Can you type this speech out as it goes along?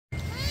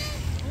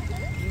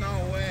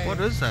What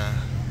is that?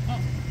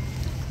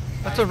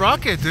 That's a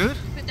rocket, dude.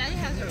 But Daddy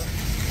has a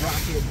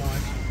rocket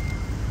launch.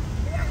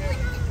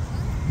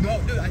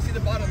 No, dude, I see the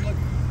bottom. Look.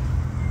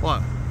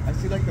 What? I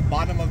see like the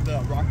bottom of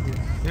the rocket.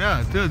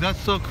 Yeah, dude, that's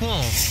so cool.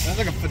 That's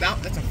like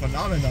that's a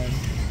phenomenon.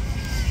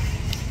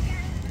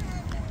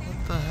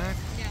 What the heck?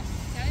 yeah.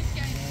 Daddy's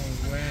getting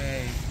No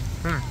way.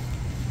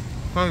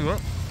 Hey, what?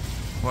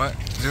 What?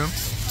 Zoom?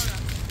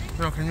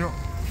 No, can you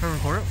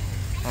record it?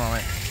 Oh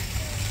wait.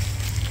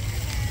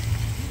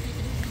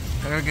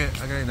 I gotta get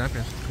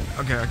napkins.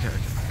 Okay.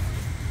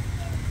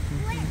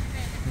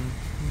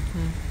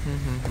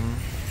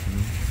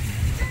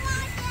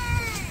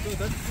 Dude,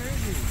 that's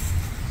crazy.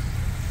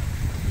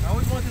 I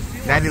always wanted to see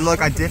that. Daddy, look,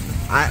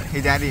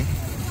 hey Daddy.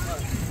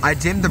 I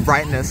dimmed the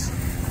brightness.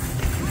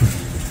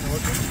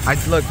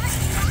 Look.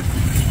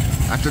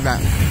 After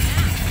that.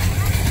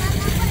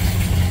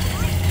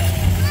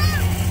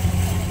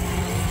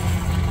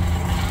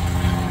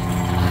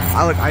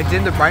 I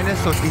dimmed the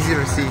brightness so it's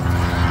easier to see.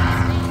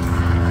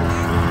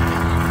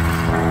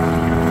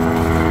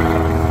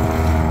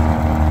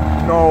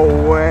 No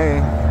way.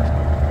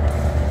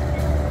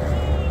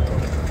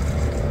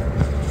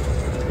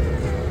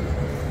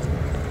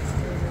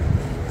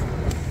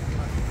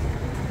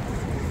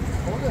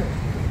 Hold it.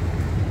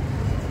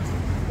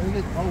 Is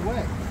it all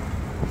wet?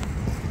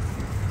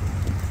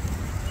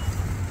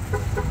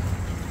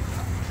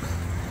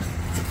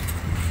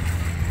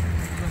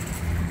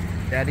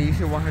 Daddy, you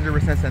should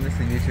 100% send this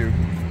to YouTube.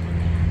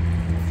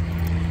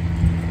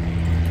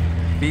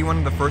 Be one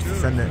of the first to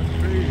send it.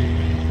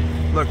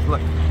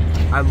 Look.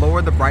 I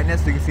lowered the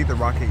brightness so you can see the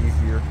rocket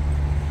easier.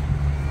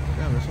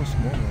 Damn, they're so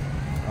small though.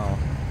 Oh.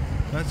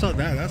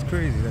 That's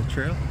crazy. That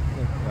trail?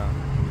 Look. Yeah.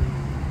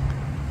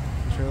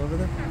 Trail over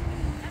there?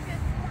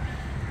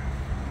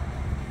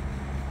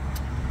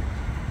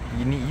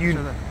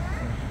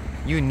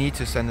 You need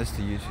to send this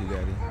to YouTube,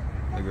 Daddy.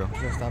 There you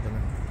go. Stop it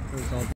now.